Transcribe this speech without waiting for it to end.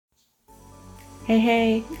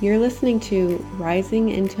Hey, you're listening to Rising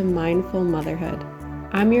into Mindful Motherhood.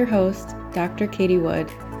 I'm your host, Dr. Katie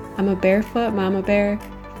Wood. I'm a barefoot mama bear,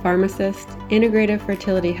 pharmacist, integrative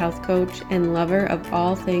fertility health coach, and lover of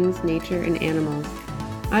all things nature and animals.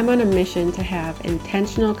 I'm on a mission to have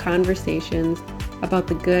intentional conversations about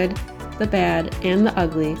the good, the bad, and the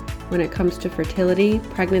ugly when it comes to fertility,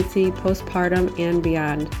 pregnancy, postpartum, and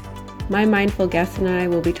beyond. My mindful guest and I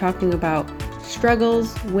will be talking about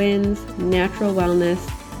struggles, wins, natural wellness,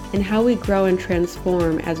 and how we grow and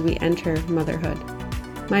transform as we enter motherhood.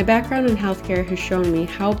 My background in healthcare has shown me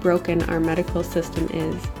how broken our medical system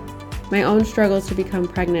is. My own struggles to become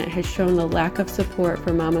pregnant has shown the lack of support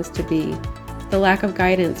for mamas to be, the lack of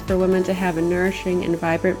guidance for women to have a nourishing and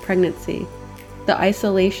vibrant pregnancy, the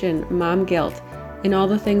isolation, mom guilt, and all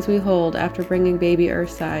the things we hold after bringing baby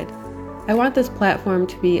earthside. I want this platform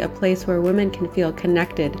to be a place where women can feel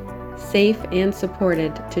connected, safe, and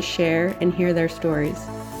supported to share and hear their stories.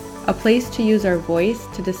 A place to use our voice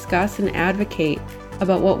to discuss and advocate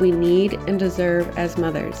about what we need and deserve as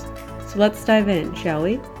mothers. So let's dive in, shall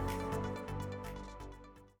we?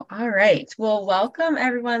 All right. Well, welcome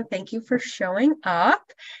everyone. Thank you for showing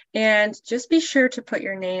up. And just be sure to put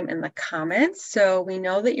your name in the comments so we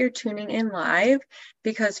know that you're tuning in live,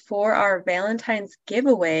 because for our Valentine's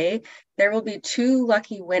giveaway, there will be 2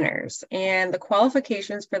 lucky winners. And the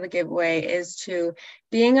qualifications for the giveaway is to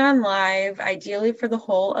being on live, ideally for the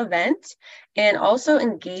whole event, and also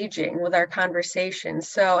engaging with our conversation.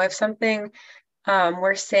 So if something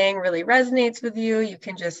we're saying really resonates with you, you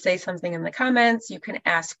can just say something in the comments. You can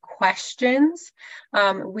ask questions.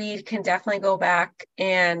 We can definitely go back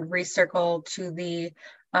and circle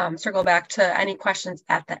back to any questions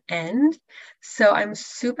at the end. So I'm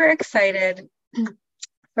super excited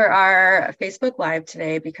for our Facebook Live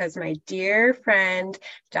today because my dear friend,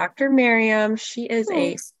 Dr. Miriam, she is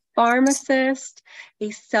a pharmacist,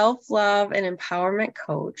 a self-love and empowerment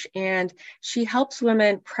coach, and she helps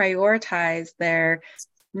women prioritize their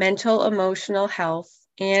mental, emotional health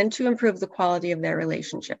and to improve the quality of their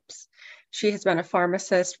relationships. She has been a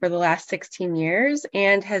pharmacist for the last 16 years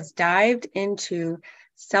and has dived into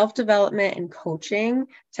self-development and coaching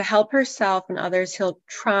to help herself and others heal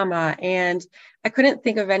trauma. And I couldn't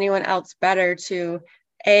think of anyone else better to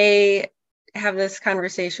have this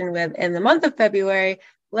conversation with in the month of February,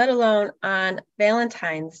 let alone on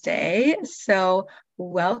Valentine's Day. So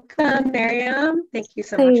welcome, Miriam. Thank you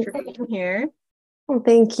so much Thank, for being here.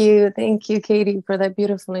 thank you. Thank you, Katie, for that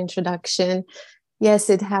beautiful introduction. Yes,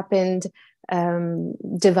 it happened.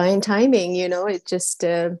 Divine timing, it just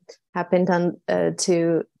happened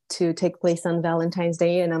to take place on Valentine's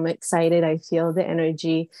Day, and I'm excited. I feel the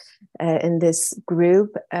energy in this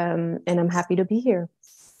group, and I'm happy to be here.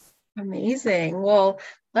 Amazing. Well,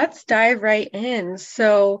 let's dive right in.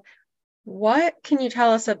 So, what can you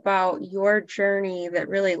tell us about your journey that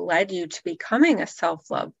really led you to becoming a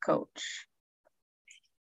self-love coach?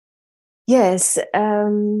 Yes.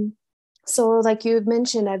 So, like you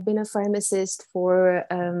mentioned, I've been a pharmacist for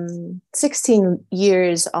 16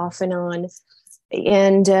 years off and on.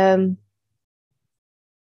 And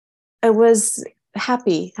I was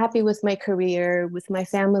happy with my career, with my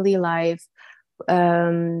family life.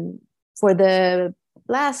 For the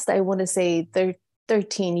last, I want to say,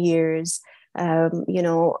 13 years, it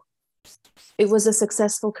was a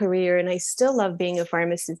successful career, and I still love being a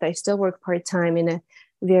pharmacist. I still work part-time in a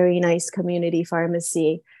very nice community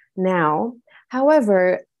pharmacy now.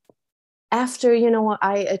 However, after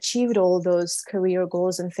I achieved all those career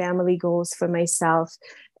goals and family goals for myself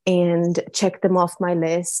and checked them off my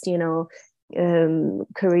list,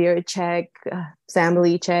 career check,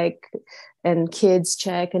 family check, and kids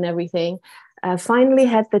check, and everything, finally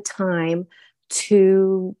had the time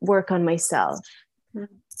to work on myself.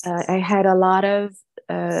 I had a lot of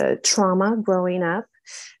trauma growing up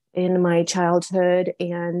in my childhood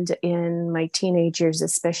and in my teenage years,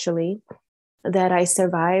 especially, that I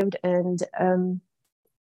survived, and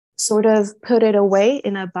sort of put it away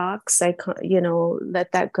in a box. I,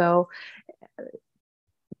 let that go.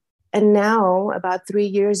 And now, about 3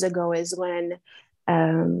 years ago, is when,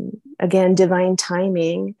 again, divine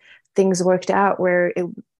timing, things worked out where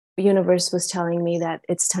the universe was telling me that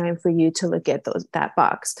it's time for you to look at that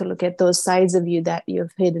box, to look at those sides of you that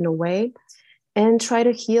you've hidden away, and try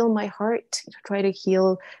to heal my heart, try to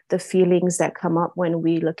heal the feelings that come up when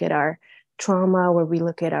we look at our trauma, where we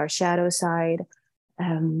look at our shadow side.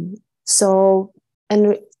 And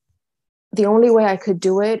the only way I could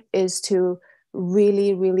do it is to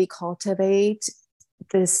really, really cultivate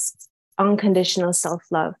this unconditional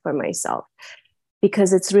self-love for myself,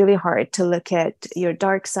 because it's really hard to look at your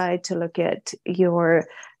dark side, to look at your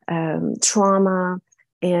trauma.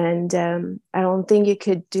 And I don't think you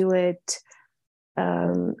could do it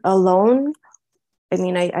alone. I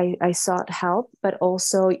mean, I sought help, but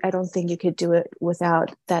also I don't think you could do it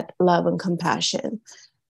without that love and compassion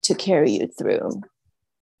to carry you through.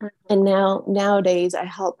 And nowadays, I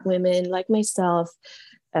help women like myself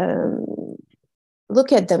um,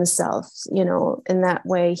 look at themselves, in that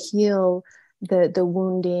way, heal the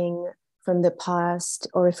wounding from the past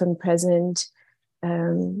or from present,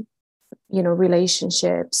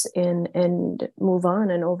 relationships, and move on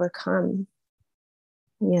and overcome.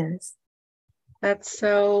 Yes. That's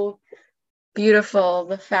so beautiful.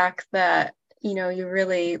 The fact that, you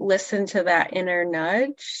really listen to that inner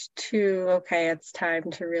nudge to, okay, it's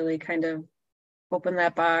time to really kind of open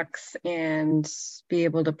that box and be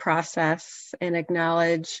able to process and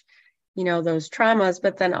acknowledge, those traumas,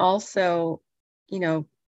 but then also,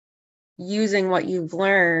 using what you've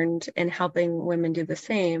learned and helping women do the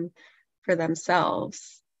same for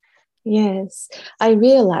themselves. Yes. I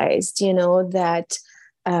realized, that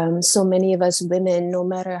so many of us women, no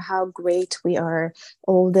matter how great we are,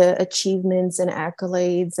 all the achievements and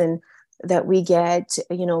accolades and that we get,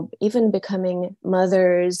 even becoming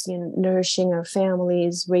mothers, nourishing our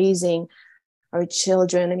families, raising our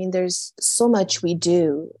children. I mean, there's so much we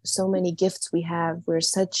do, so many gifts we have. We're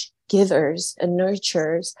such givers and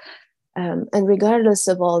nurturers. And regardless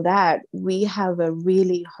of all that, we have a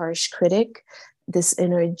really harsh critic, this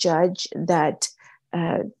inner judge that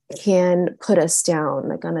can put us down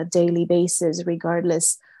like on a daily basis,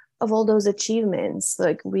 regardless of all those achievements.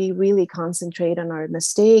 Like we really concentrate on our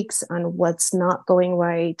mistakes, on what's not going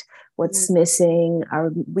right, what's missing,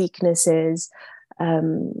 our weaknesses.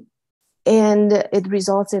 And it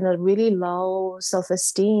results in a really low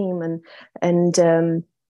self-esteem and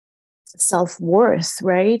self-worth,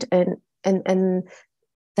 right? And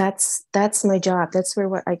that's my job. That's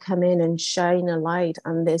where I come in and shine a light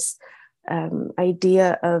on this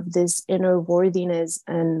idea of this inner worthiness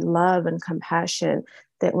and love and compassion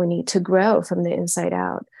that we need to grow from the inside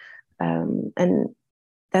out. And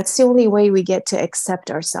that's the only way we get to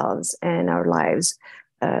accept ourselves and our lives,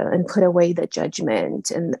 and put away the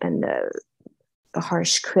judgment and the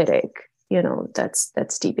harsh critic,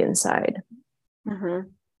 that's deep inside. Mm-hmm.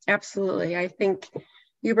 Absolutely. I think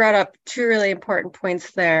you brought up two really important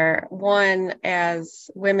points there. One, as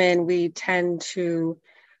women, we tend to,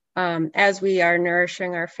 as we are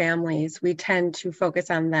nourishing our families, we tend to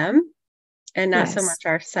focus on them and not so much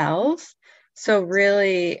ourselves. So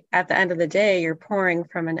really, at the end of the day, you're pouring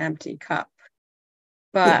from an empty cup.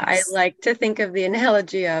 But I like to think of the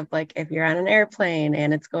analogy of like, if you're on an airplane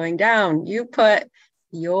and it's going down, you put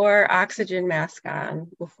your oxygen mask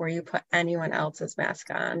on before you put anyone else's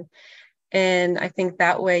mask on. And I think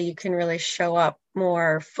that way you can really show up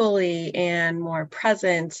more fully and more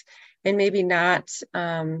present, and maybe not,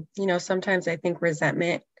 sometimes I think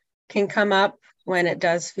resentment can come up when it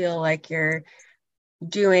does feel like you're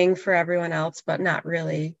doing for everyone else, but not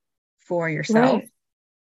really for yourself. Right.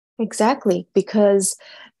 Exactly. Because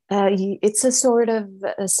it's a sort of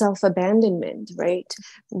a self-abandonment, right?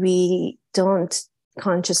 We don't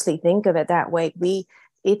consciously think of it that way.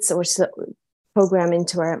 It's also programmed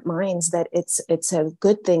into our minds that it's a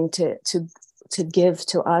good thing to give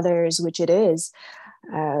to others, which it is.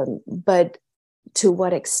 But to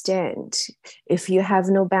what extent? If you have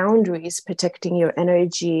no boundaries protecting your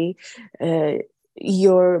energy,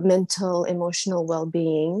 your mental, emotional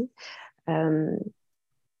well-being,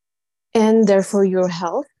 and therefore your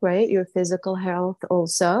health, right? Your physical health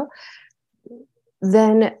also,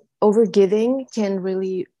 then overgiving can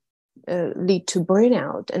really lead to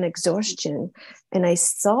burnout and exhaustion. And I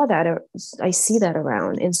see that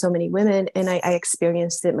around in so many women, and I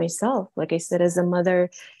experienced it myself. Like I said, as a mother,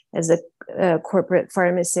 as a corporate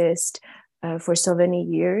pharmacist for so many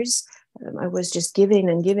years, I was just giving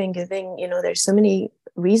and giving. There's so many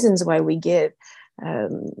reasons why we give,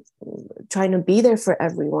 trying to be there for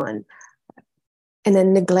everyone, and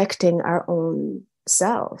then neglecting our own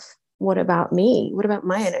self. What about me? What about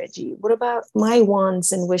my energy? What about my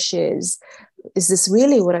wants and wishes? Is this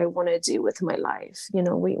really what I want to do with my life?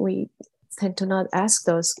 We tend to not ask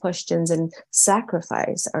those questions and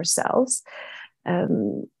sacrifice ourselves.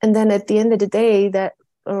 And then at the end of the day,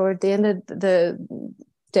 or at the end of the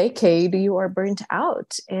decade, you are burnt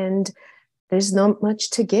out and there's not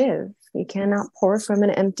much to give. You cannot pour from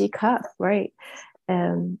an empty cup, right?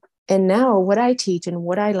 And now what I teach and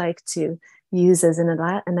what I like to use as an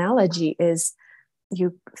analogy is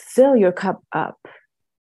you fill your cup up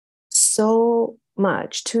so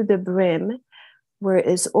much to the brim where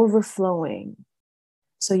it's overflowing.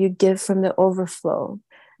 So you give from the overflow.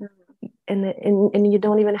 and you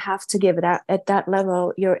don't even have to give that. At that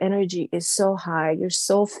level, your energy is so high, you're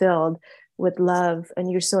so filled with love,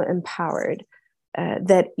 and you're so empowered,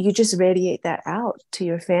 that you just radiate that out to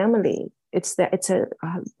your family. It's a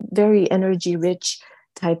very energy rich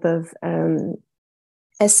type of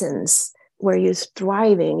essence, where you're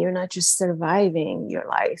thriving. You're not just surviving your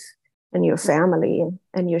life and your family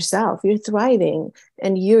and yourself. You're thriving,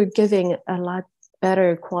 and you're giving a lot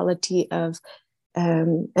better quality of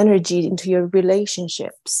energy into your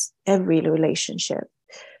relationships. Every relationship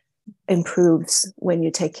improves when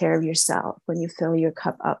you take care of yourself, when you fill your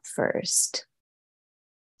cup up first.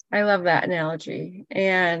 I love that analogy.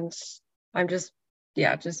 And I'm just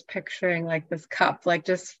picturing like this cup, like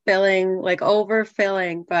just filling, like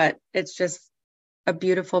overfilling, but it's just a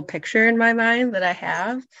beautiful picture in my mind that I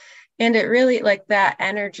have. And it really, like, that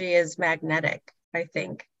energy is magnetic, I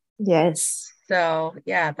think. Yes. So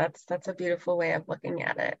yeah, that's a beautiful way of looking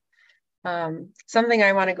at it. Something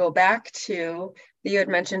I want to go back to that you had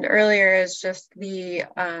mentioned earlier is just the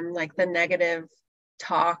like the negative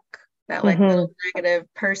talk, that like little negative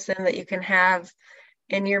person that you can have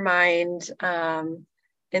in your mind. And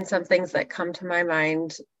some things that come to my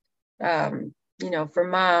mind, for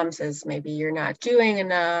moms, is maybe you're not doing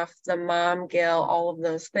enough, the mom guilt, all of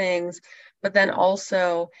those things. But then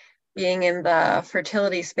also being in the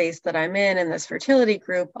fertility space that I'm in this fertility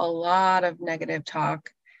group, a lot of negative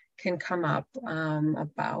talk can come up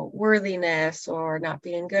about worthiness or not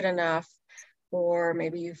being good enough, or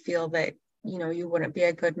maybe you feel that you wouldn't be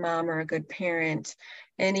a good mom or a good parent,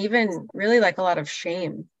 and even really like a lot of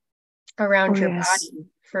shame around your body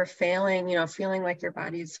for failing, feeling like your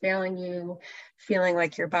body is failing you, feeling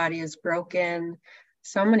like your body is broken,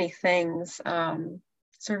 so many things. So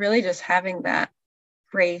really just having that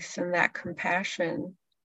grace and that compassion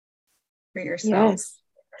for yourself.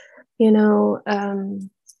 Yes.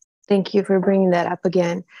 Thank you for bringing that up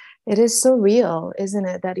again. It is so real, isn't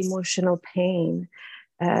it? That emotional pain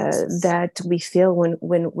that we feel when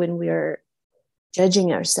we're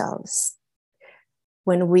judging ourselves,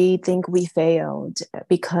 when we think we failed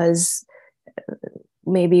because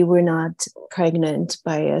maybe we're not pregnant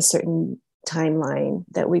by a certain timeline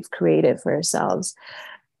that we've created for ourselves.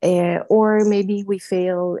 Or maybe we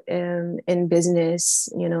fail in business,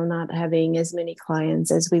 not having as many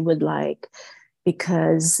clients as we would like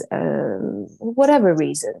because whatever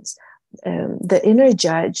reasons. The inner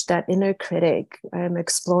judge, that inner critic, I'm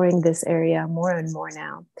exploring this area more and more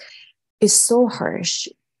now, is so harsh,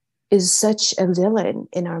 is such a villain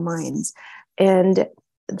in our minds. And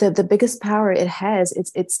the biggest power it has,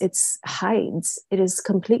 it's hides. It is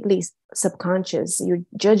completely subconscious. You're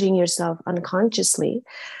judging yourself unconsciously,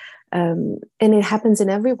 and it happens in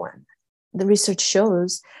everyone. The research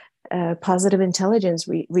shows, positive intelligence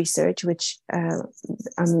research, which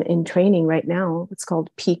I'm in training right now. It's called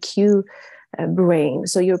PQ brain.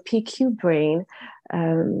 So your PQ brain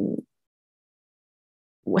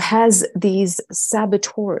has these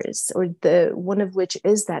saboteurs, or the one of which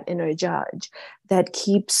is that inner judge that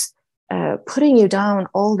keeps putting you down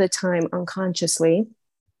all the time unconsciously.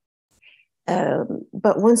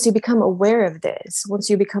 But once you become aware of this, once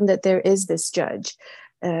you become that there is this judge,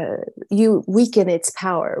 you weaken its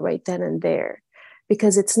power right then and there,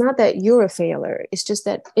 because it's not that you're a failure. It's just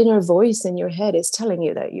that inner voice in your head is telling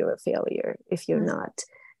you that you're a failure if you're not,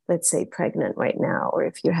 let's say, pregnant right now, or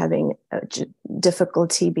if you're having a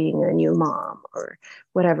difficulty being a new mom, or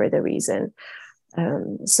whatever the reason.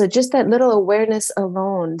 So just that little awareness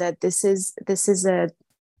alone, that this is a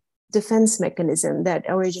defense mechanism that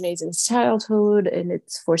originates in childhood, and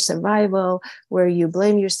it's for survival, where you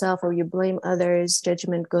blame yourself or you blame others.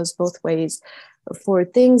 Judgment goes both ways for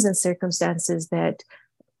things and circumstances that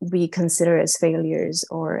we consider as failures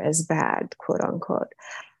or as bad, quote unquote.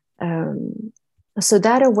 So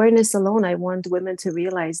that awareness alone, I want women to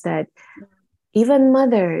realize that even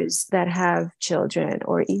mothers that have children,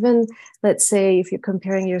 or even, let's say, if you're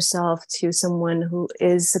comparing yourself to someone who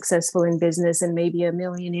is successful in business and maybe a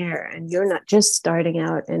millionaire, and you're not just starting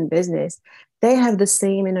out in business, they have the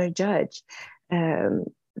same inner judge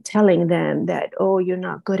telling them that, oh, you're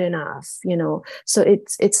not good enough, So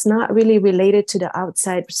it's not really related to the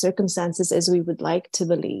outside circumstances as we would like to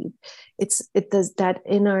believe. It does, that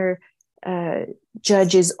inner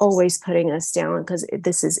judge is always putting us down because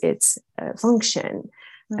this is its function.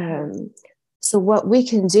 So what we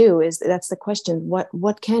can do is, that's the question,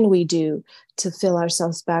 what can we do to fill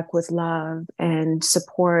ourselves back with love and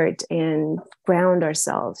support and ground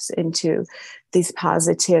ourselves into these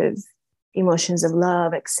positive emotions of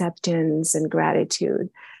love, acceptance, and gratitude.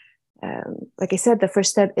 Like I said, the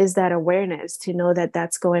first step is that awareness, to know that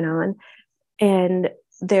that's going on. And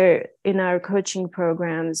there in our coaching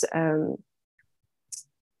programs,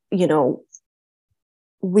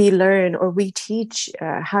 we learn or we teach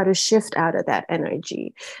how to shift out of that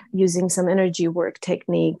energy using some energy work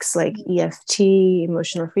techniques like EFT,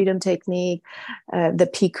 emotional freedom technique, the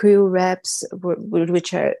PQ reps,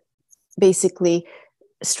 which are basically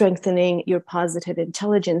strengthening your positive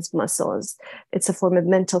intelligence muscles. It's a form of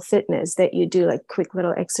mental fitness that you do, like quick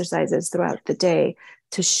little exercises throughout the day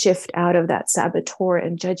to shift out of that saboteur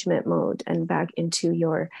and judgment mode and back into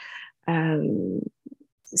your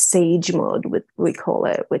sage mode, we call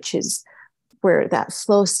it, which is where that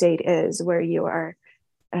flow state is, where you are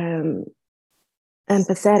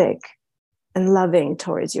empathetic and loving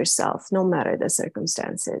towards yourself, no matter the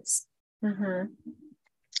circumstances. Mm-hmm.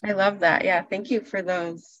 I love that. Yeah. Thank you for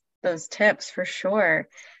those tips for sure.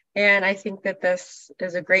 And I think that this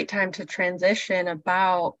is a great time to transition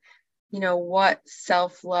about, what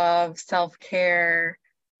self-love, self-care,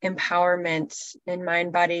 empowerment, and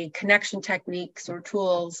mind-body connection techniques or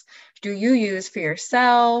tools do you use for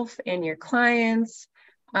yourself and your clients?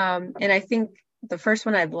 And I think the first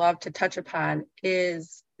one I'd love to touch upon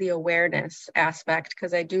is the awareness aspect,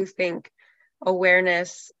 because I do think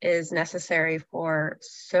awareness is necessary for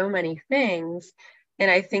so many things.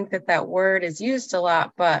 And I think that word is used a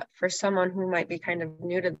lot, but for someone who might be kind of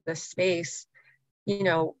new to this space,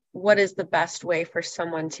 what is the best way for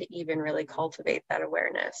someone to even really cultivate that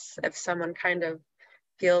awareness? If someone kind of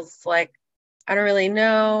feels like, I don't really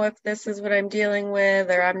know if this is what I'm dealing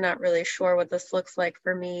with, or I'm not really sure what this looks like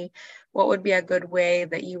for me, what would be a good way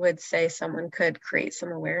that you would say someone could create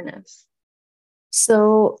some awareness?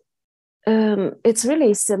 So it's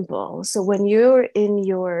really simple. So when you're in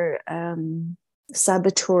your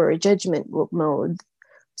saboteur judgment mode,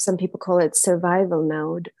 some people call it survival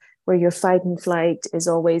mode, where your fight and flight is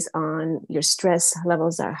always on, your stress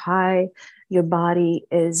levels are high, your body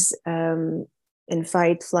is in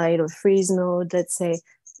fight, flight, or freeze mode, let's say,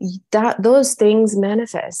 that those things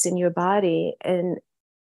manifest in your body and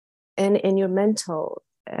in your mental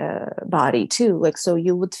body too. Like, so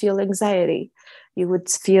you would feel anxiety, you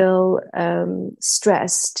would feel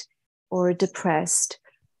stressed or depressed,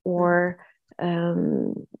 or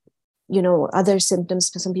other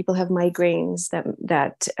symptoms. Some people have migraines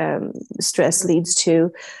that stress leads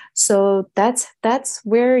to. So that's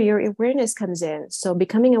where your awareness comes in. So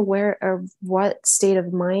becoming aware of what state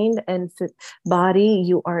of mind and body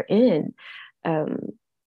you are in.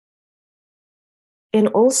 And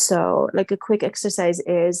also, like, a quick exercise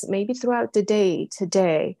is maybe throughout the day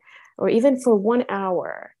today, or even for 1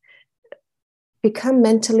 hour, become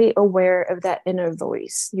mentally aware of that inner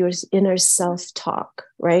voice, your inner self-talk,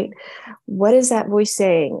 right? What is that voice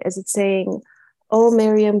saying? Is it saying, oh,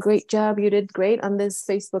 Miriam, great job, you did great on this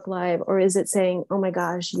Facebook Live? Or is it saying, oh my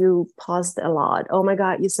gosh, you paused a lot. Oh my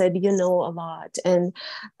God, you said you know a lot. And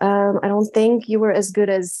I don't think you were as good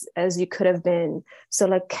as you could have been. So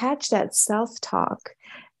like, catch that self-talk.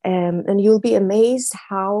 And you'll be amazed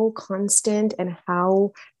how constant and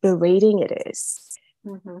how berating it is.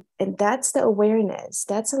 Mm-hmm. And that's the awareness.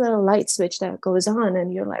 That's a little light switch that goes on.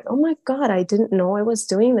 And you're like, oh my God, I didn't know I was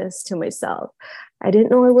doing this to myself. I didn't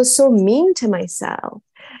know I was so mean to myself.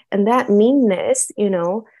 And that meanness,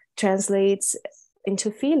 translates into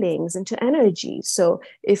feelings, into energy. So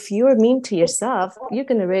if you're mean to yourself, you're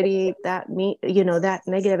going to radiate that that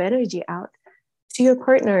negative energy out to your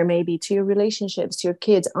partner, maybe to your relationships, to your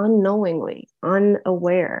kids, unknowingly,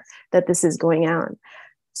 unaware that this is going on.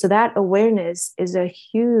 So that awareness is a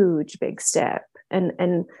huge, big step.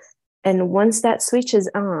 And once that switch is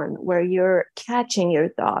on, where you're catching your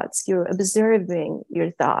thoughts, you're observing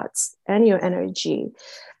your thoughts and your energy,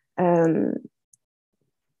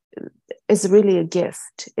 is really a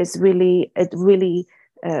gift. It really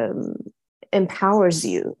empowers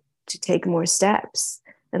you to take more steps.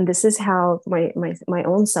 And this is how my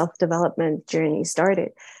own self-development journey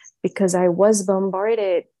started. Because I was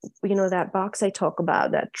bombarded, that box I talk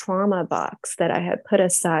about, that trauma box that I had put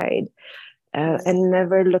aside and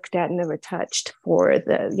never looked at, never touched for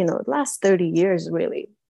the last 30 years,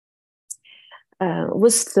 really,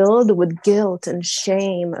 was filled with guilt and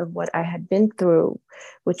shame of what I had been through,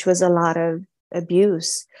 which was a lot of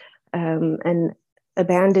abuse and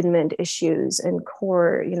abandonment issues and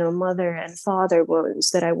core, mother and father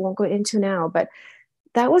wounds that I won't go into now, but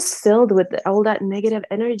that was filled with all that negative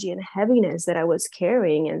energy and heaviness that I was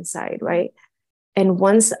carrying inside, right? And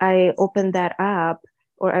once I opened that up,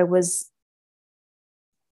 or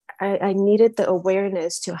I needed the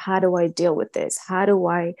awareness to, how do I deal with this? How do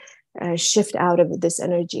I shift out of this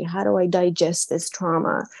energy? How do I digest this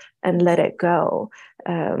trauma and let it go?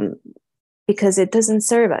 because it doesn't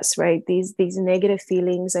serve us, right? These negative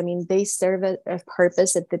feelings, I mean, they serve a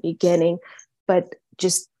purpose at the beginning, but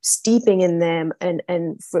just steeping in them and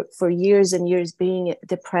for years and years being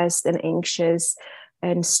depressed and anxious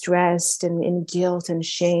and stressed and in guilt and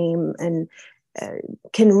shame and uh,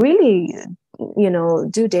 can really,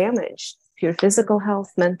 do damage to your physical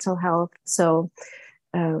health, mental health. So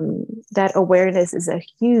that awareness is a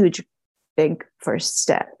huge, big first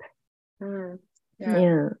step. Yeah.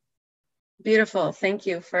 Yeah. Beautiful. Thank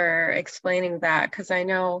you for explaining that, because I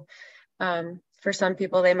know for some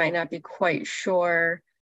people, they might not be quite sure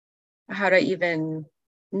how to even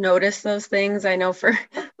notice those things. I know for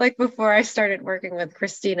like before I started working with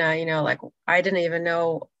Christina, like I didn't even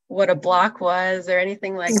know what a block was or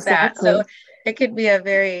anything like that. Exactly. So it could be a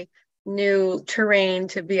very new terrain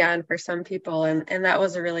to be on for some people. And that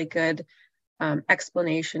was a really good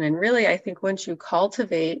explanation. And really, I think once you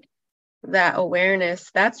cultivate that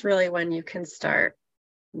awareness, that's really when you can start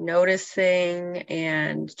noticing.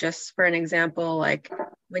 And just for an example, like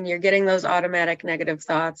when you're getting those automatic negative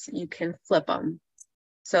thoughts, you can flip them.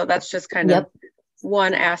 So that's just kind of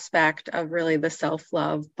one aspect of really the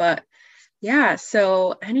self-love. But yeah,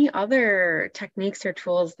 so any other techniques or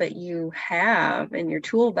tools that you have in your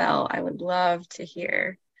tool belt, I would love to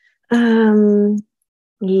hear.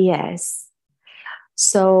 Yes.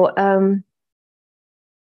 So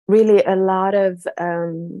really a lot of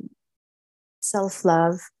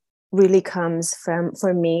self-love really comes from,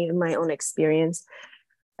 for me, my own experience,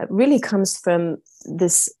 really comes from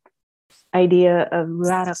this idea of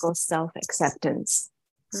radical self-acceptance.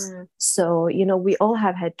 So, we all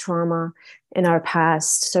have had trauma in our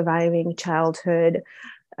past, surviving childhood,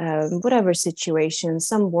 whatever situation,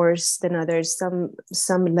 some worse than others, some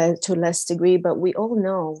to less degree, but we all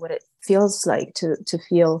know what it feels like to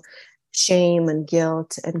feel shame and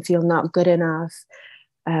guilt and feel not good enough,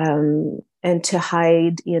 and to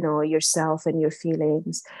hide, yourself and your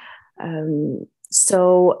feelings.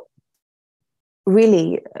 So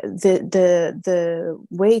really, the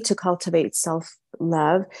way to cultivate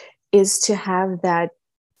self-love is to have that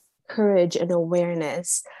courage and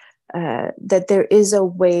awareness that there is a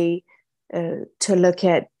way to look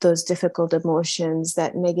at those difficult emotions,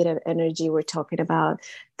 that negative energy we're talking about,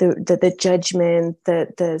 the judgment,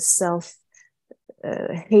 the self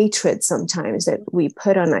hatred sometimes that we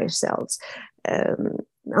put on ourselves,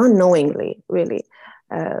 unknowingly, really.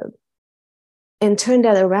 And turn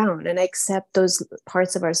that around and accept those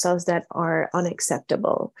parts of ourselves that are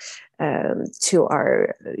unacceptable to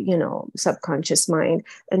our, subconscious mind,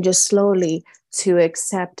 and just slowly to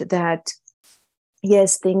accept that,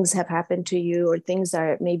 yes, things have happened to you, or things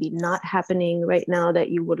are maybe not happening right now that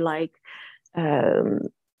you would like,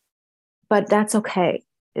 but that's okay.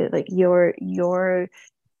 Like your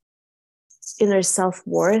inner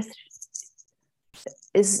self-worth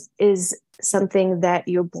is something that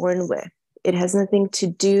you're born with. It has nothing to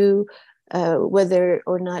do whether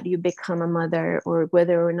or not you become a mother or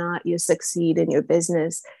whether or not you succeed in your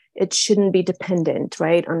business. It shouldn't be dependent,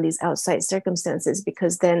 right, on these outside circumstances,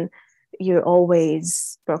 because then you're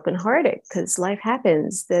always brokenhearted, because life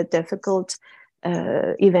happens. The difficult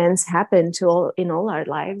events happen to all in all our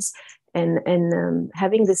lives, and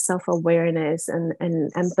having this self-awareness and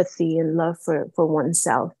empathy and love for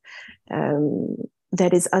oneself,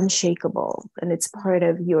 that is unshakable, and it's part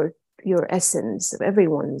of your essence, of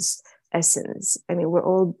everyone's essence. I mean, we're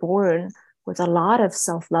all born with a lot of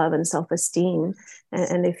self-love and self-esteem,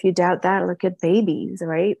 and if you doubt that, look at babies,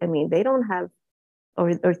 right? I mean, they don't have,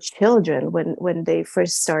 or children, when they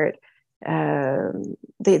first start,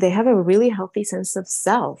 they have a really healthy sense of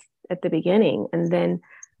self at the beginning, and then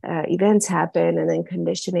events happen, and then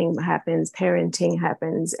conditioning happens, parenting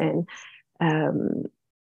happens, and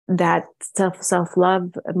that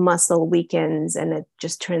self-love muscle weakens, and it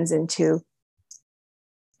just turns into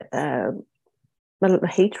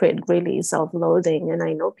hatred, really, self-loathing. And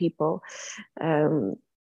I know people,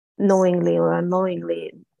 knowingly or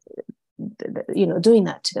unknowingly, doing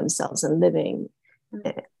that to themselves and living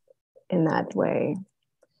in that way.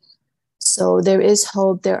 So there is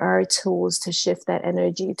hope. There are tools to shift that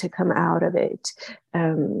energy, to come out of it.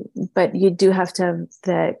 But you do have to have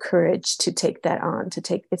the courage to take that on,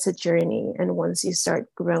 it's a journey. And once you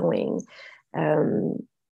start growing, good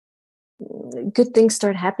things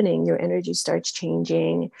start happening. Your energy starts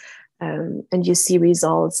changing, and you see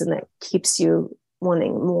results, and that keeps you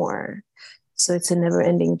wanting more. So it's a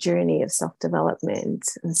never-ending journey of self-development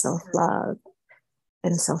and self-love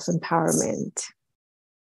and self-empowerment.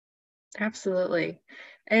 Absolutely.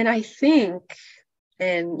 And I think,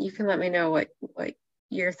 and you can let me know what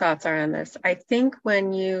your thoughts are on this. I think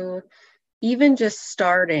when you even just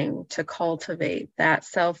starting to cultivate that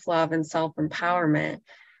self-love and self-empowerment,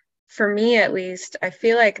 for me at least, I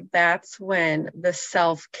feel like that's when the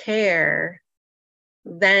self-care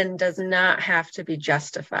then does not have to be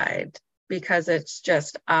justified because it's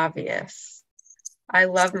just obvious. I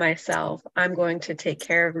love myself. I'm going to take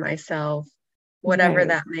care of myself, whatever Right.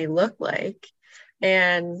 that may look like.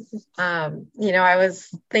 And, I was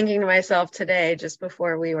thinking to myself today, just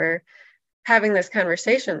before we were having this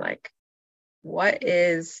conversation, like, what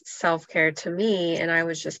is self-care to me? And I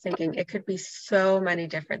was just thinking it could be so many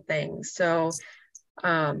different things. So,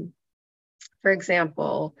 for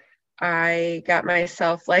example, I got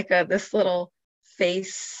myself like this little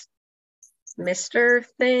face mister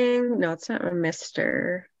thing. No, it's not a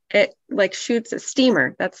mister. It like shoots a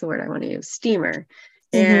steamer. That's the word I want to use, steamer.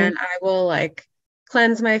 Mm-hmm. And I will like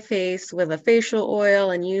cleanse my face with a facial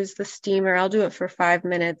oil and use the steamer. I'll do it for 5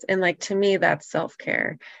 minutes. And like to me, that's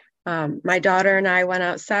self-care. My daughter and I went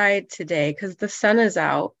outside today because the sun is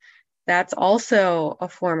out. That's also a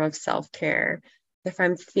form of self-care. If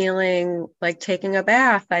I'm feeling like taking a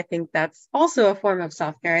bath, I think that's also a form of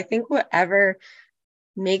self-care. I think whatever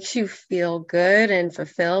makes you feel good and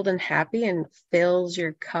fulfilled and happy and fills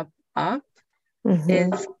your cup up Mm-hmm.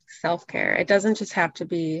 is self-care. It doesn't just have to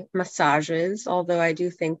be massages, although I do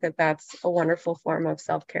think that that's a wonderful form of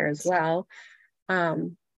self-care as well.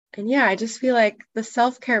 And yeah, I just feel like the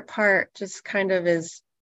self-care part just kind of is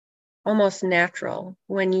almost natural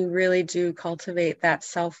when you really do cultivate that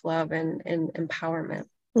self-love and empowerment.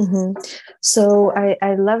 Mm-hmm. So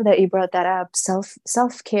I love that you brought that up.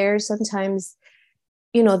 Self-care sometimes,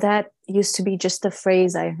 that used to be just a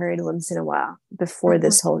phrase I heard once in a while before Mhm.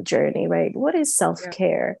 this whole journey, right? What is Yeah.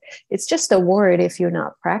 self-care? It's just a word if you're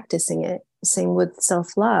not practicing it. Same with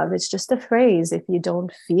self-love. It's just a phrase if you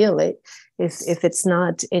don't feel it, if it's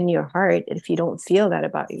not in your heart, if you don't feel that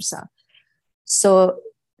about yourself. So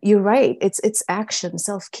you're right. It's action.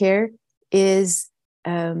 Self-care is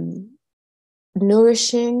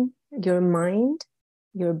nourishing your mind,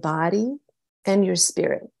 your body, and your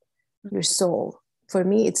spirit, your soul. For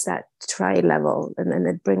me, it's that tri-level, and then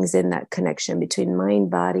it brings in that connection between mind,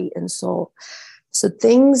 body, and soul. So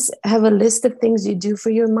things have a list of things you do for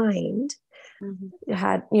your mind. Mhm.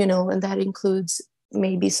 And that includes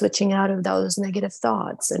maybe switching out of those negative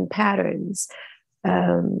thoughts and patterns.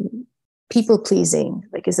 People pleasing,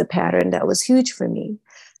 like, is a pattern that was huge for me.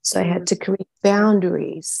 So I had Mhm. to create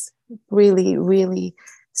boundaries, really, really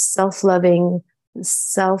self-loving,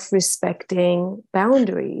 self-respecting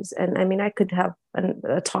boundaries. And I mean, I could have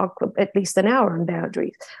a talk of at least an hour on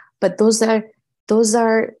boundaries, but those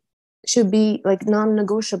are should be like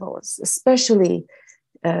non-negotiables, especially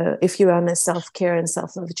if you're on a self-care and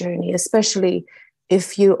self-love journey, especially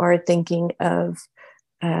if you are thinking of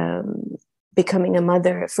um, becoming a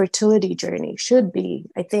mother. A fertility journey should be,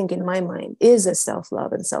 I think, in my mind, is a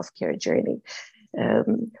self-love and self-care journey.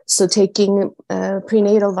 So taking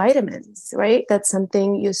prenatal vitamins, right? That's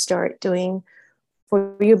something you start doing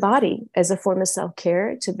for your body as a form of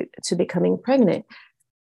self-care to becoming pregnant.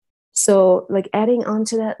 So, like, adding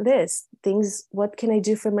onto that list, things, what can I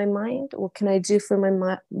do for my mind? What can I do for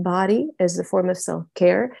my body as a form of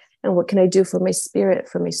self-care? And what can I do for my spirit,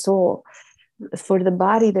 for my soul? For the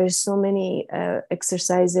body, there's so many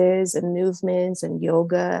exercises and movements and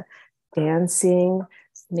yoga, dancing,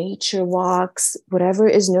 nature walks, whatever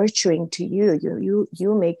is nurturing to you.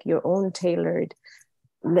 You make your own tailored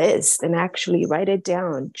list and actually write it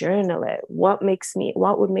down, journal it. What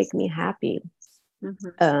would make me happy,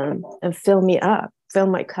 Mhm. and fill me up, fill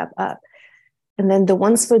my cup up. And then the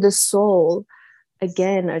ones for the soul,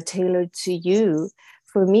 again, are tailored to you.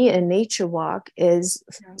 For me, a nature walk is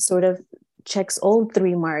Yeah. sort of checks all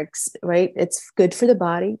three marks, right? It's good for the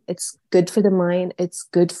body, it's good for the mind, it's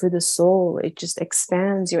good for the soul. It just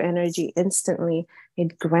expands your energy instantly.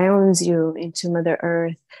 It grounds you into Mother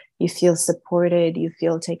Earth. You feel supported, you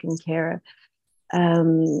feel taken care of.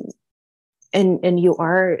 And you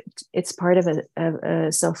are, it's part of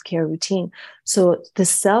a self-care routine. So the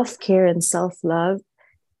self-care and self-love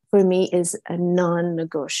for me is a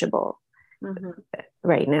non-negotiable Mhm.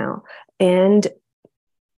 right now. And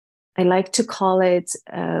I like to call it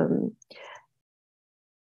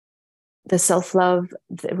the self-love,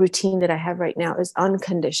 the routine that I have right now is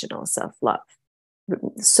unconditional self-love.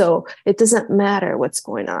 So it doesn't matter what's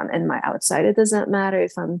going on in my outside. It doesn't matter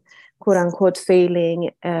if I'm quote unquote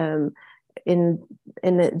failing in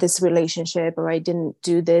this relationship, or I didn't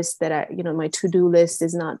do this, that my to-do list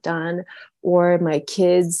is not done, or my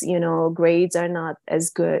kids grades are not as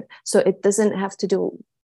good. So it doesn't have to do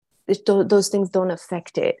those things don't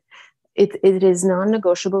affect it. It is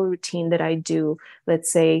non-negotiable routine that I do,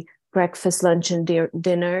 let's say breakfast, lunch, and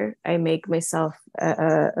dinner, I make myself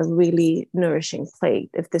a really nourishing plate.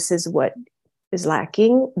 If this is what is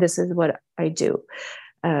lacking, this is what I do.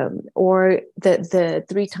 Or the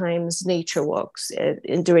 3 times nature walks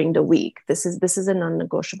during the week. This is a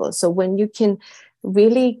non-negotiable. So when you can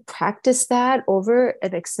really practice that over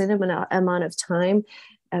an extended amount of time,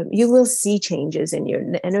 you will see changes in your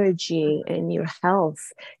energy, in your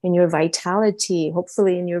health, in your vitality,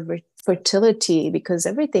 hopefully in your fertility, because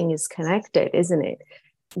everything is connected, isn't it?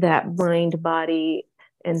 That mind, body,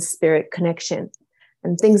 and spirit connection.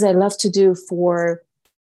 And things I love to do for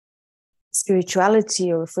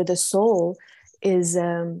spirituality or for the soul is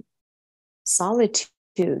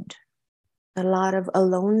solitude, a lot of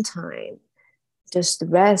alone time, just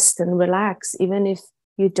rest and relax, even if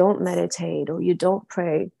you don't meditate or you don't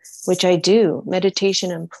pray, which I do.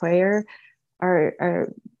 Meditation and prayer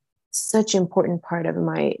are such an important part of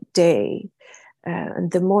my day.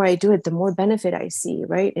 And the more I do it, the more benefit I see,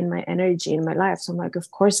 right, in my energy, in my life. So I'm like,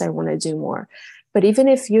 of course I want to do more. But even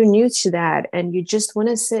if you're new to that and you just want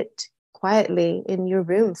to sit quietly in your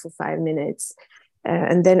room for 5 minutes,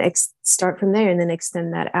 and then start from there and then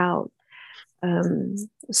extend that out. Or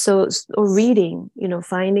reading,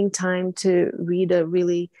 finding time to read a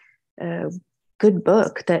really good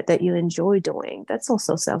book that you enjoy doing. That's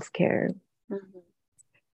also self-care. Mm-hmm.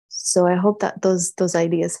 So I hope that those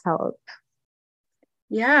ideas help.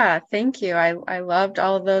 Yeah, thank you. I loved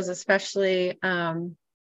all of those, especially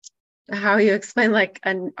how you explain like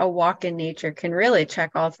a walk in nature can really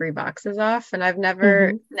check all 3 boxes off. And I've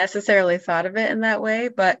never necessarily thought of it in that way,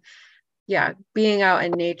 but yeah, being out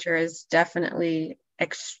in nature is definitely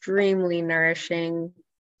extremely nourishing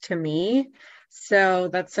to me. So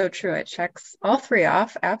that's so true. It checks all 3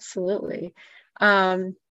 off. Absolutely.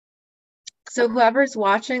 So whoever's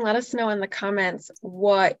watching, let us know in the comments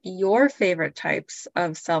what your favorite types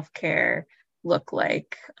of self-care look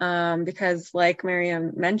like. Because like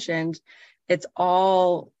Miriam mentioned, it's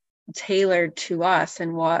all tailored to us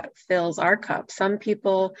and what fills our cup. Some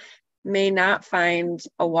people may not find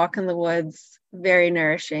a walk in the woods very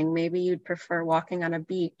nourishing. Maybe you'd prefer walking on a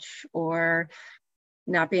beach or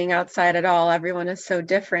not being outside at all. Everyone is so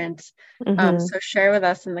different. So share with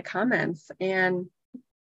us in the comments. And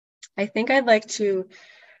I think I'd like to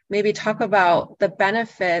maybe talk about the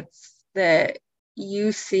benefits that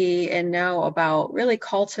you see and know about really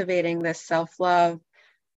cultivating this self-love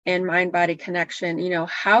and mind-body connection.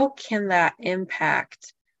 How can that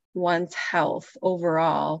impact one's health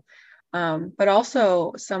overall, but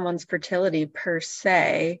also someone's fertility per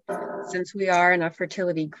se, since we are in a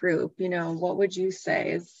fertility group? What would you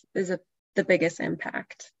say is the biggest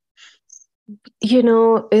impact?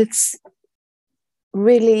 It's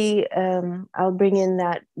really, I'll bring in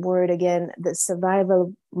that word again, the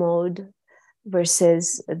survival mode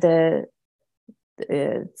versus the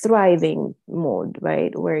thriving mode,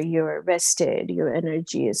 right? Where you're rested, your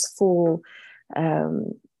energy is full.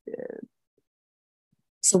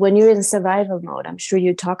 So when you're in survival mode, I'm sure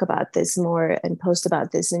you talk about this more and post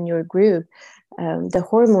about this in your group. The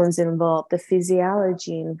hormones involved, the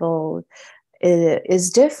physiology involved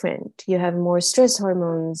is different. You have more stress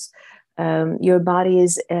hormones. Your body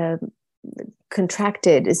is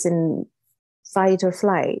contracted, is in fight or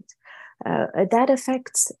flight. That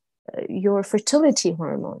affects your fertility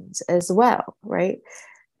hormones as well, right?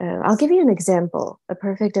 I'll give you an example, a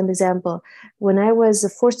perfect example. When I was a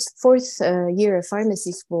fourth year of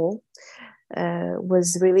pharmacy school,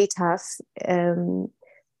 was really tough,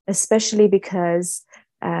 especially because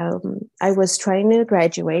I was trying to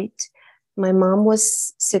graduate. My mom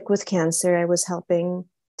was sick with cancer. I was helping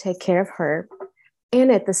take care of her.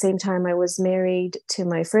 And at the same time, I was married to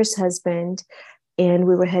my first husband, and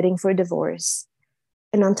we were heading for divorce.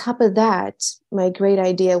 And on top of that, my great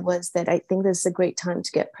idea was that I think this is a great time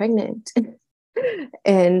to get pregnant.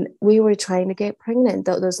 And we were trying to get pregnant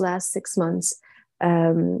those last 6 months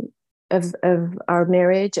of our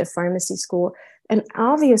marriage, of pharmacy school. And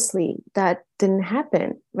obviously that didn't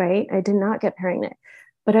happen, right? I did not get pregnant.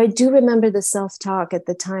 But I do remember the self-talk at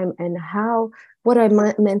the time and what I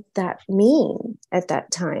meant that mean at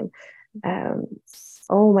that time.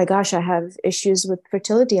 Oh my gosh, I have issues with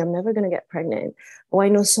fertility. I'm never going to get pregnant. Oh, I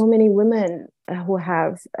know so many women who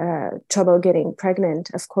have trouble getting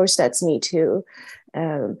pregnant. Of course, that's me too.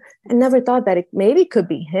 I never thought that it maybe could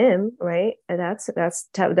be him, right? And that's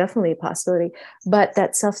definitely a possibility. But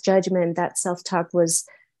that self-judgment, that self-talk was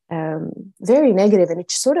very negative, and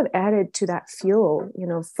it sort of added to that fuel,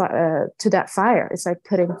 to that fire. It's like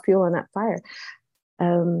putting fuel on that fire.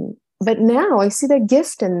 But now I see the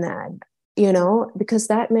gift in that. Because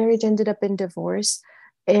that marriage ended up in divorce.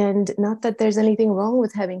 And not that there's anything wrong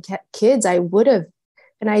with having kids. I would have,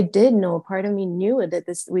 and I did know, part of me knew that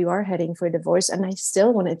we are heading for divorce, and I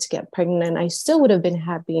still wanted to get pregnant. I still would have been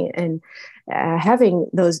happy and having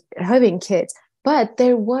kids. But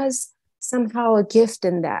there was somehow a gift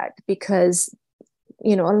in that, because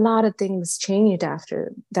a lot of things changed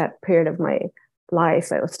after that period of my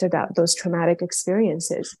life, after those traumatic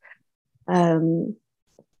experiences.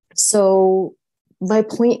 So my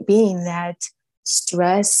point being that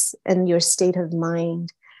stress and your state of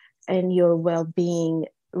mind and your well-being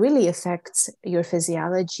really affects your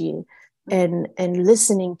physiology, and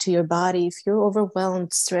listening to your body. If you're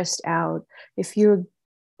overwhelmed, stressed out, if you're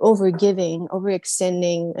overgiving,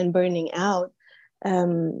 overextending, and burning out,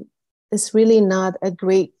 it's really not a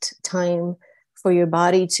great time for your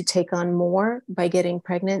body to take on more by getting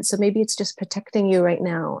pregnant. So maybe it's just protecting you right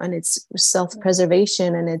now, and it's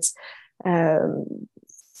self-preservation, and it's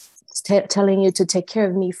telling you to take care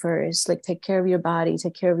of me first, like take care of your body,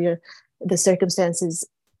 take care of the circumstances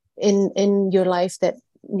in your life that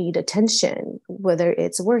need attention, whether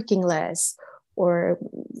it's working less or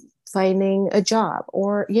finding a job,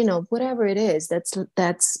 or whatever it is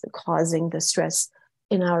that's causing the stress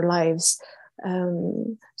in our lives.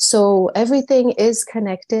 So everything is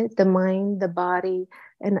connected, the mind, the body.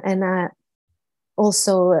 And I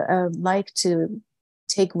also like to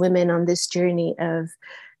take women on this journey of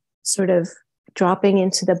sort of dropping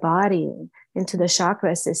into the body, into the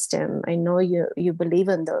chakra system. I know you believe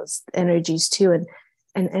in those energies too,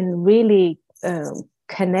 and really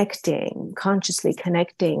consciously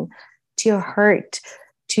connecting to your heart,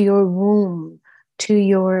 to your womb, to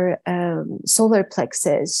your solar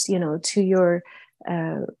plexus, to your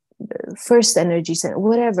first energy center,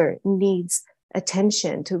 whatever needs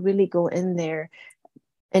attention, to really go in there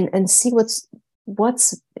and see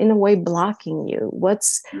what's in a way blocking you,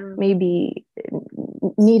 what's maybe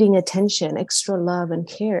needing attention, extra love and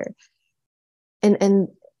care. And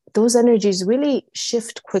those energies really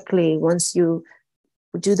shift quickly once you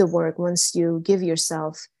do the work, once you give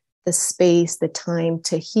yourself the space, the time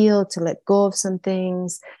to heal, to let go of some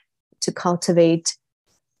things, to cultivate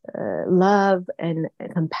love and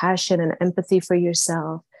compassion and empathy for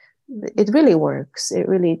yourself. It really works. It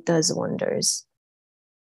really does wonders.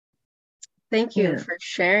 Thank you for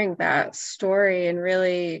sharing that story and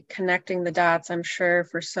really connecting the dots, I'm sure,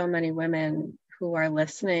 for so many women who are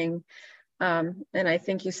listening. And I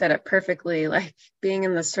think you said it perfectly, like being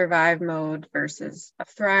in the survive mode versus a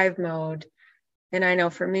thrive mode. And I know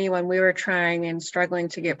for me, when we were trying and struggling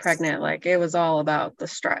to get pregnant, like it was all about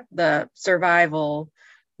the survival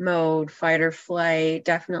mode, fight or flight,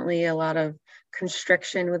 definitely a lot of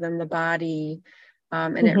constriction within the body.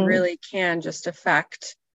 And it really can just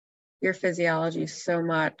affect your physiology so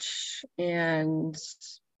much. And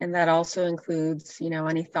that also includes,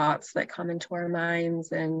 any thoughts that come into our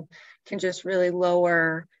minds and can just really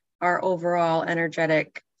lower our overall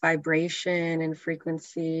energetic vibration and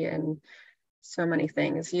frequency and so many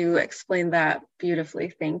things. You explained that beautifully.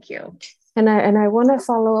 Thank you. And I want to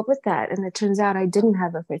follow up with that. And it turns out I didn't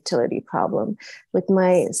have a fertility problem with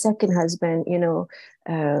my second husband.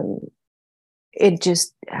 It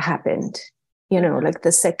just happened. Like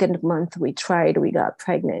the second month we tried, we got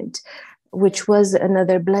pregnant, which was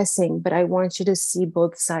another blessing. But I want you to see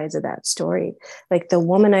both sides of that story. Like the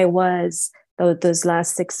woman I was, those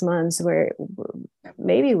last 6 months, where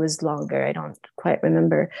maybe it was longer, I don't quite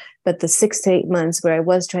remember, but the 6 to 8 months where I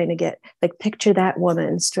was trying to get, like, picture that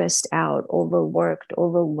woman stressed out, overworked,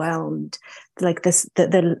 overwhelmed, like this,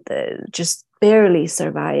 the just barely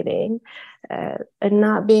surviving, and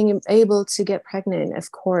not being able to get pregnant.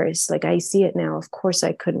 Of course, like I see it now, of course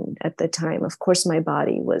I couldn't at the time. Of course my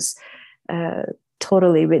body was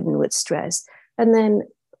totally ridden with stress. And then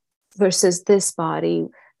versus this body,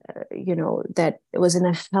 that it was in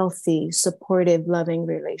a healthy, supportive, loving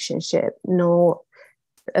relationship, no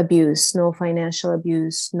abuse, no financial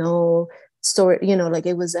abuse, no story, like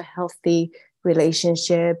it was a healthy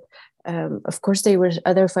relationship. Of course there were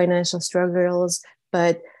other financial struggles,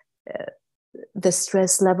 but the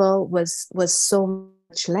stress level was so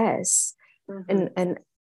much less.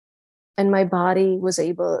 And my body was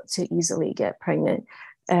able to easily get pregnant.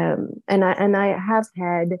 And I have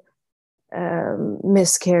had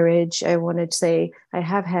miscarriage. I wanted to say I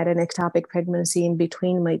have had an ectopic pregnancy in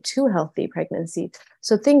between my 2 healthy pregnancies.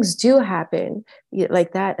 So things do happen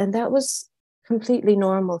like that. And that was completely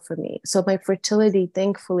normal for me. So my fertility,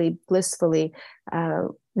 thankfully, blissfully,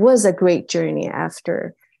 was a great journey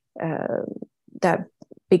after that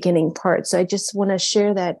beginning part. So I just want to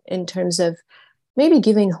share that in terms of maybe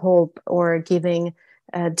giving hope or giving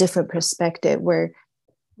a different perspective, where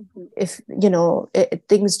If,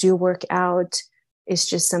 things do work out, it's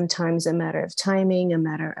just sometimes a matter of timing, a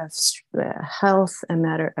matter of health, a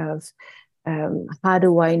matter of how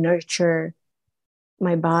do I nurture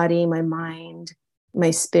my body, my mind,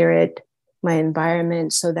 my spirit, my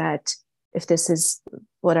environment, so that if this is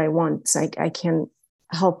what I want, I can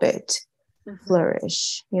help it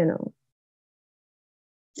flourish,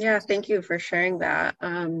 Yeah, thank you for sharing that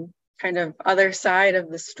kind of other side of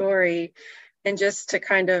the story. And just to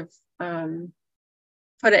kind of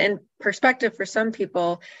put it in perspective for some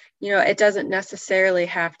people, it doesn't necessarily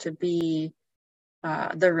have to be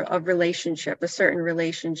a relationship, a certain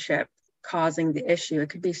relationship causing the issue. It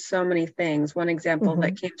could be so many things. One example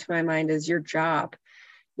that came to my mind is your job.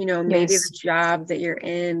 Maybe the job that you're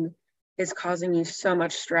in is causing you so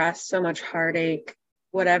much stress, so much heartache,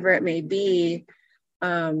 whatever it may be,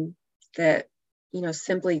 that,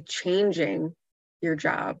 simply changing your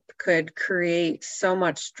job could create so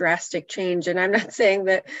much drastic change. And I'm not saying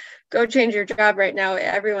that go change your job right now.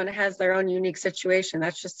 Everyone has their own unique situation.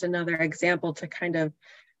 That's just another example to kind of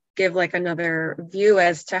give like another view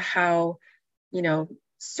as to how,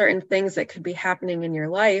 certain things that could be happening in your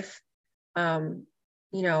life.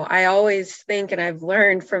 I always think, and I've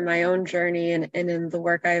learned from my own journey and in the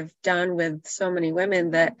work I've done with so many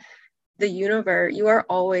women, that the universe, you are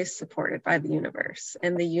always supported by the universe,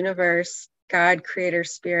 and the universe, God, creator,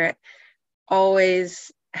 spirit,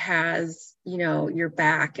 always has, your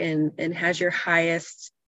back and has your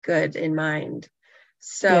highest good in mind.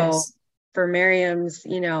 So for Miriam's,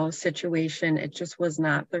 situation, it just was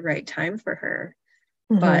not the right time for her.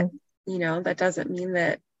 But, that doesn't mean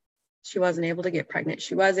that she wasn't able to get pregnant.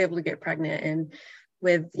 She was able to get pregnant, and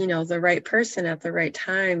with, the right person at the right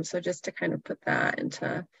time. So just to kind of put that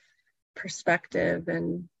into perspective.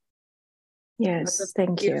 And yes,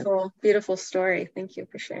 thank you. Beautiful story. Thank you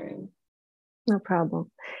for sharing. No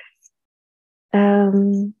problem.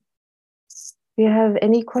 Do you have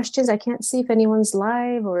any questions? I can't see if anyone's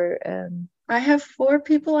live or I have 4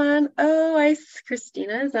 people on. Oh,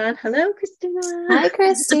 Christina is on. Hello, Christina. Hi,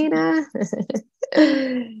 Christina.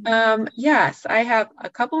 Yes, I have a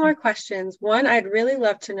couple more questions. One, I'd really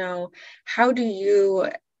love to know, how do you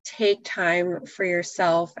take time for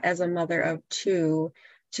yourself as a mother of 2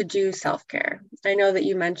 to do self-care? I know that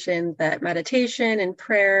you mentioned that meditation and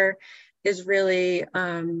prayer is really,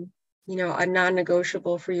 a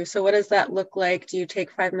non-negotiable for you. So what does that look like? Do you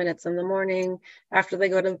take 5 minutes in the morning after they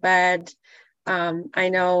go to bed? I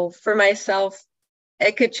know for myself,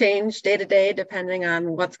 it could change day to day depending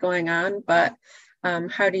on what's going on, but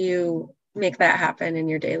how do you make that happen in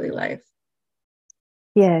your daily life?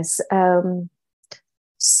 Yes.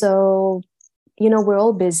 So, we're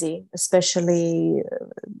all busy, especially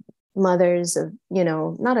mothers of, I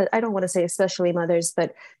don't want to say especially mothers,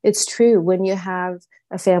 but it's true when you have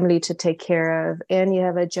a family to take care of and you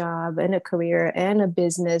have a job and a career and a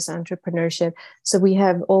business, entrepreneurship. So we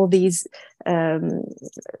have all these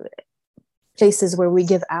places where we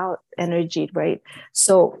give out energy, right?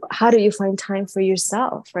 So how do you find time for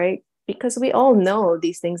yourself, right? Because we all know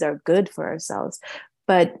these things are good for ourselves,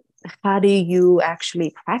 but how do you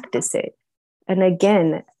actually practice it? And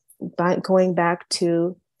again, going back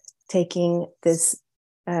to taking this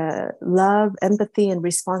love, empathy, and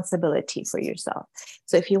responsibility for yourself.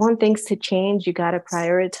 So if you want things to change, you got to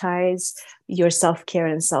prioritize your self-care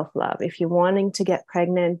and self-love. If you're wanting to get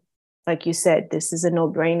pregnant, like you said, this is a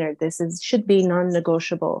no-brainer. Should be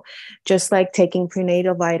non-negotiable. Just like taking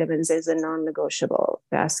prenatal vitamins is a non-negotiable.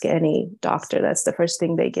 Ask any doctor. That's the first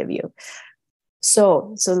thing they give you.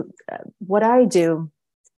 So what I do,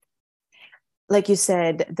 like you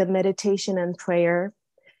said, the meditation and prayer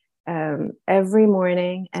every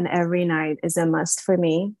morning and every night is a must for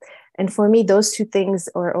me. And for me, those 2 things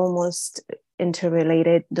are almost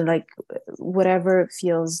interrelated, like whatever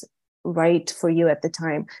feels right for you at the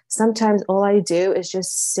time. Sometimes all I do is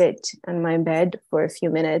just sit on my bed for a few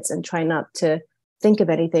minutes and try not to think of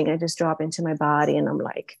anything. I just drop into my body and I'm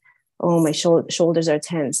like, oh, my shoulders are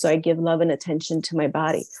tense. So I give love and attention to my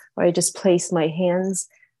body, or I just place my hands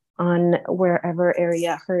on wherever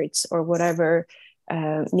area hurts or whatever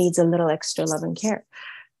needs a little extra love and care.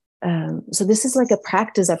 So this is like a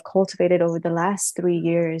practice I've cultivated over the last 3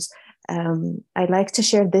 years. I like to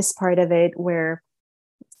share this part of it where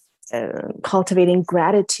cultivating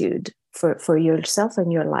gratitude for yourself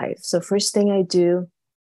and your life. So first thing I do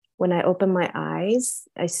when I open my eyes,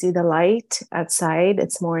 I see the light outside.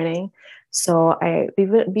 It's morning. So I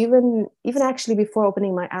even actually before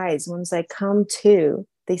opening my eyes, once I come to,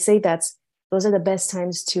 they say those are the best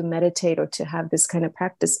times to meditate or to have this kind of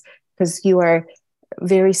practice, because you are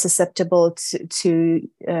very susceptible to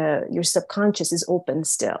your subconscious is open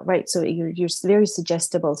still, right? So you're very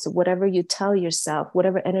suggestible. So whatever you tell yourself,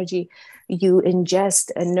 whatever energy you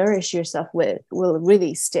ingest and nourish yourself with will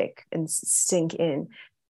really stick and sink in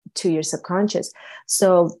to your subconscious.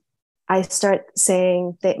 So I start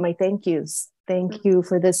saying my thank yous. Thank you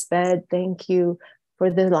for this bed. Thank you for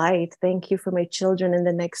the light. Thank you for my children in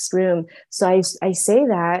the next room. So I say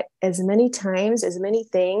that as many times, as many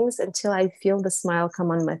things until I feel the smile come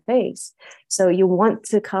on my face. So you want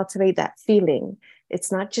to cultivate that feeling.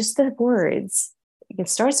 It's not just the words. It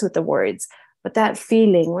starts with the words, but that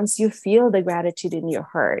feeling, once you feel the gratitude in your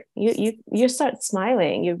heart, you start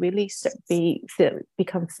smiling. You really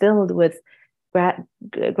become filled with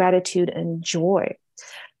gratitude and joy.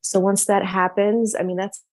 So once that happens, I mean,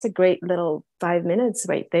 that's a great little 5 minutes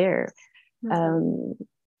right there.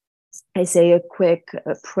 I say a quick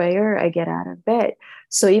prayer, I get out of bed.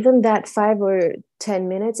 So even that 5 or 10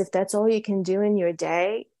 minutes, if that's all you can do in your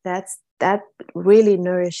day, that really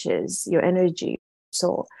nourishes your energy,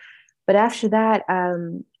 soul. But after that,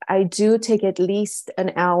 I do take at least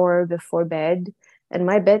an hour before bed. And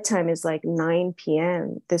my bedtime is like 9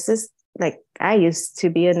 p.m. This is like, I used to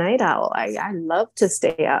be a night owl. I love to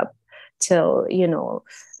stay up till,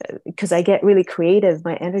 because I get really creative.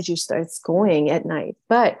 My energy starts going at night.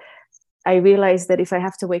 But I realized that if I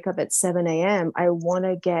have to wake up at 7 a.m., I want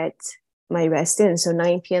to get my rest in. So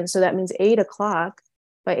 9 p.m. So that means 8 o'clock.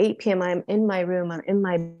 By 8 p.m., I'm in my room, I'm in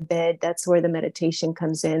my bed. That's where the meditation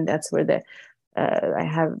comes in. That's where I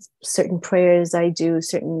have certain prayers I do,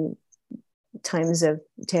 certain times of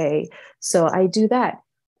day. So I do that.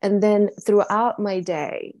 And then throughout my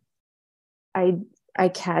day, I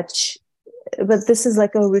catch, but this is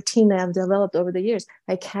like a routine that I've developed over the years.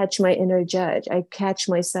 I catch my inner judge. I catch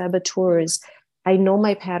my saboteurs. I know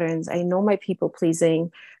my patterns. I know my people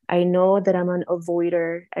pleasing. I know that I'm an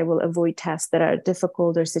avoider. I will avoid tasks that are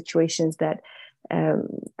difficult or situations that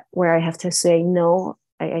where I have to say no.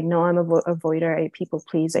 I know I'm an avoider. I people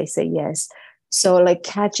please. I say yes. So like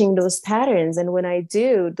catching those patterns. And when I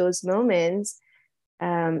do those moments,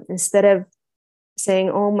 instead of saying,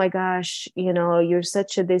 oh my gosh, you're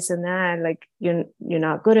such a this and that, like you're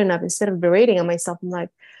not good enough, instead of berating on myself, I'm like,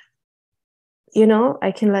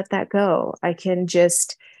 I can let that go. I can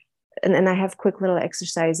just, and I have quick little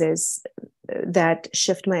exercises that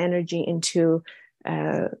shift my energy into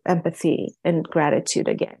empathy and gratitude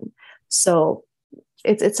again. So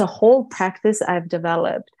it's a whole practice I've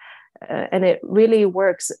developed, and it really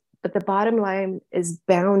works. But the bottom line is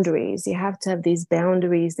boundaries. You have to have these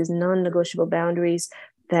boundaries, these non-negotiable boundaries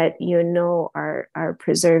that are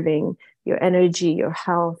preserving your energy, your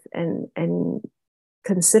health, and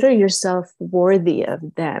consider yourself worthy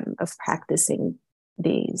of them, of practicing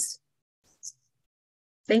these.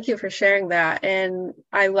 Thank you for sharing that. And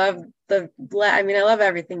I love I love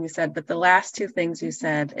everything you said, but the last two things you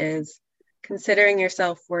said is considering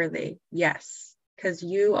yourself worthy. Yes, because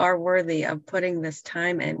you are worthy of putting this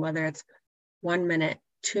time in, whether it's 1 minute,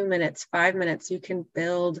 2 minutes, 5 minutes, you can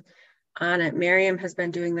build on it. Miriam has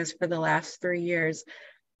been doing this for the last 3 years.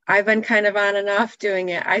 I've been kind of on and off doing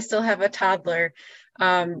it. I still have a toddler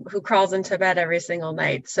who crawls into bed every single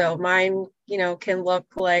night. So mine, can look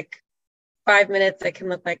like 5 minutes, it can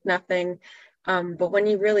look like nothing. But when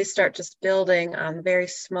you really start just building on very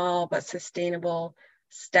small but sustainable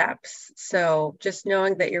steps. So just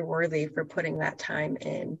knowing that you're worthy for putting that time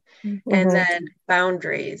in. Mm-hmm. And then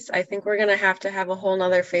boundaries. I think we're going to have a whole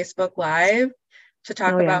nother Facebook Live to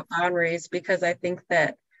talk about boundaries, because I think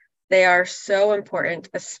that they are so important,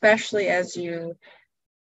 especially as you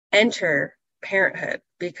enter parenthood,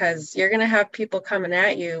 because you're going to have people coming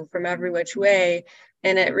at you from every which way.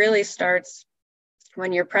 And it really starts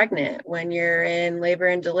when you're pregnant, when you're in labor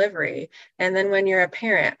and delivery, and then when you're a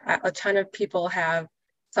parent. A ton of people have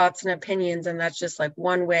thoughts and opinions, and that's just like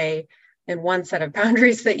one way and one set of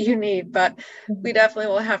boundaries that you need. But we definitely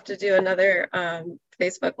will have to do another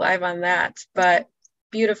Facebook Live on that. But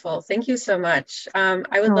beautiful. Thank you so much. I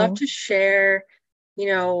would love to share,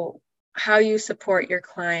 how you support your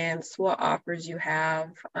clients, what offers you have.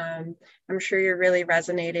 I'm sure you're really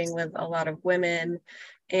resonating with a lot of women,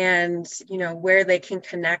 and where they can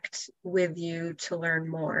connect with you to learn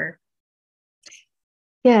more.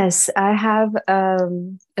 Yes, I have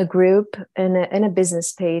a group and a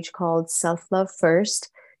business page called Self Love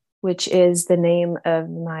First, which is the name of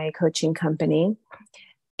my coaching company.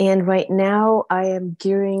 And right now I am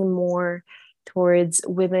gearing more towards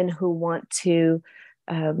women who want to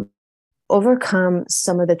overcome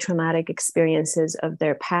some of the traumatic experiences of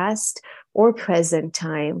their past, or present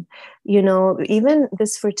time. You know, even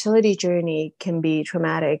this fertility journey can be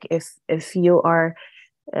traumatic if you are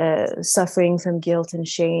suffering from guilt and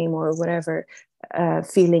shame or whatever,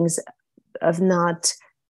 feelings of not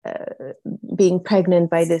uh, being pregnant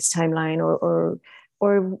by this timeline, or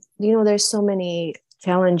you know, there's so many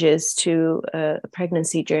challenges to a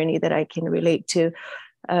pregnancy journey that I can relate to.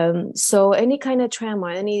 So any kind of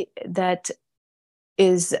trauma, any that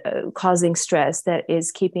is causing stress, that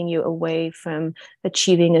is keeping you away from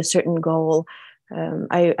achieving a certain goal.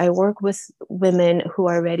 I work with women who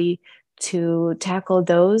are ready to tackle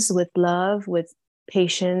those with love, with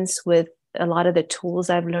patience, with a lot of the tools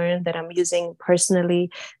I've learned that I'm using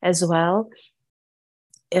personally as well,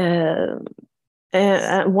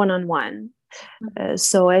 one-on-one.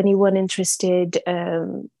 So anyone interested,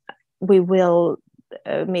 we will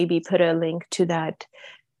maybe put a link to that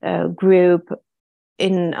group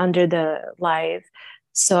in under the live.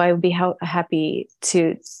 So I would be happy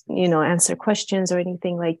to, you know, answer questions or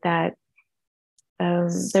anything like that.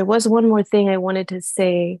 There was one more thing I wanted to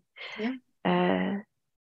say. Yeah.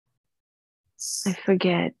 I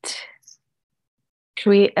forget.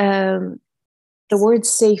 The word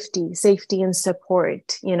safety and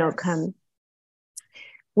support, you know, come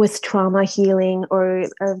with trauma healing or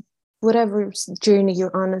whatever journey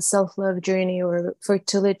you're on, a self-love journey or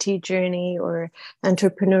fertility journey or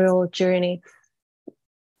entrepreneurial journey.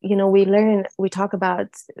 You know, we talk about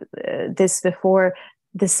this before,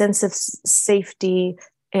 the sense of safety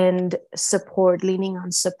and support, leaning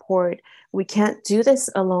on support. We can't do this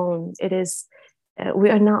alone. It is, we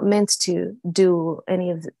are not meant to do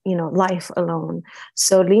any of, you know, life alone.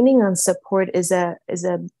 So leaning on support is a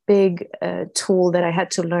big tool that I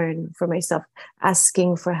had to learn for myself.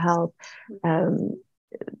 Asking for help,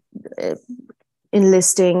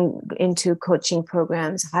 enlisting into coaching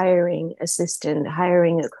programs, hiring assistant,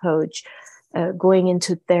 hiring a coach, going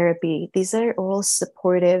into therapy. These are all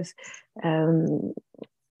supportive, you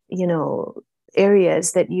know,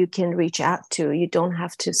 areas that you can reach out to. You don't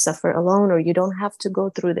have to suffer alone, or you don't have to go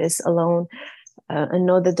through this alone, and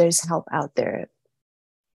know that there's help out there.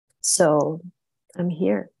 So I'm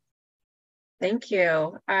here. Thank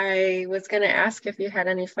you. I was going to ask if you had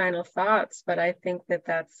any final thoughts, but I think that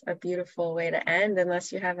that's a beautiful way to end,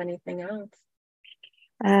 unless you have anything else.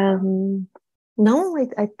 No,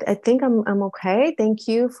 I think I'm okay. Thank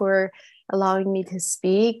you for allowing me to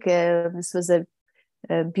speak. This was a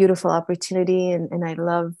beautiful opportunity, and I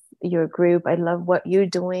love your group. I love what you're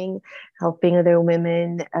doing, helping other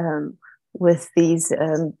women with these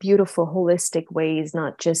beautiful holistic ways,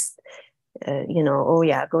 not just you know, oh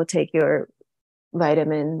yeah, go take your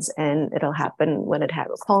vitamins and it'll happen when it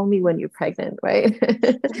happens. Call me when you're pregnant, right?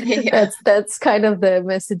 Yeah. That's kind of the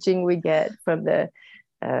messaging we get from the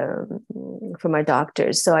from our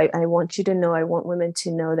doctors. So I want you to know, I want women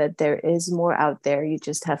to know that there is more out there. You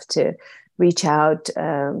just have to reach out,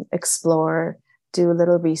 explore, do a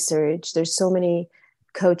little research. There's so many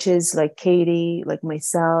coaches like Katie, like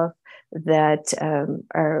myself, that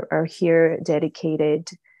are here dedicated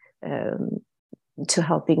to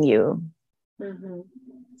helping you. Mm-hmm.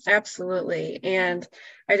 Absolutely. And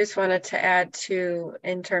I just wanted to add to,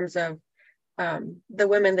 in terms of the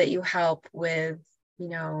women that you help with, you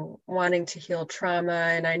know, wanting to heal trauma.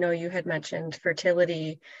 And I know you had mentioned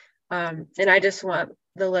fertility. And I just want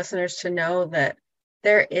the listeners to know that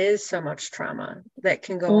there is so much trauma that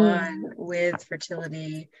can go on with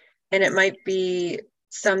fertility. And it might be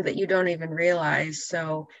some that you don't even realize.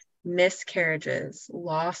 So miscarriages,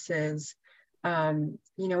 losses, you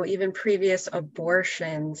know, even previous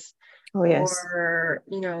abortions, Oh, yes. or,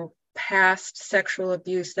 you know, past sexual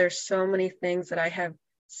abuse. There's so many things that I have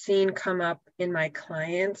seen come up in my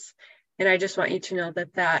clients. And I just want you to know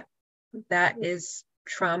that that is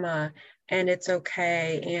trauma, and it's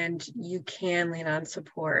okay. And you can lean on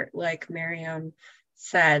support, like Miriam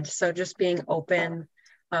said. So just being open,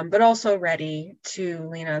 but also ready to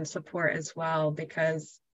lean on support as well,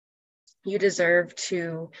 because you deserve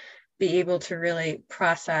to be able to really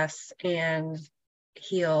process and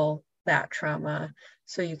heal that trauma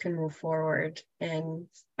so you can move forward and,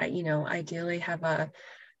 you know, ideally have a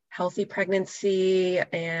healthy pregnancy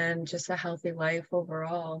and just a healthy life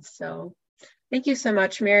overall. So thank you so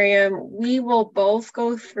much, Miriam. We will both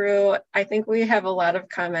go through, I think we have a lot of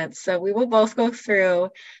comments, so we will both go through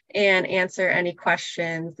and answer any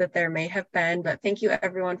questions that there may have been, but thank you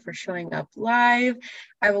everyone for showing up live.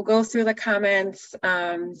 I will go through the comments,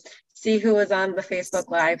 see who was on the Facebook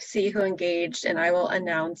Live, see who engaged, and I will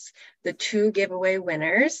announce the 2 giveaway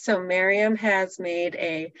winners. So Miriam has made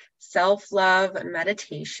a self-love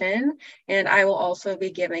meditation, and I will also be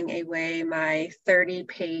giving away my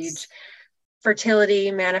 30-page fertility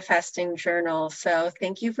manifesting journal. So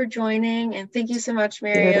thank you for joining, and thank you so much,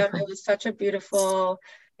 Miriam. Beautiful. It was such a beautiful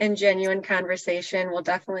and genuine conversation. We'll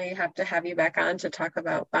definitely have to have you back on to talk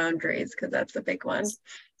about boundaries, because that's a big one.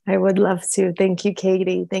 I would love to. Thank you,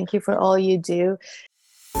 Katie. Thank you for all you do.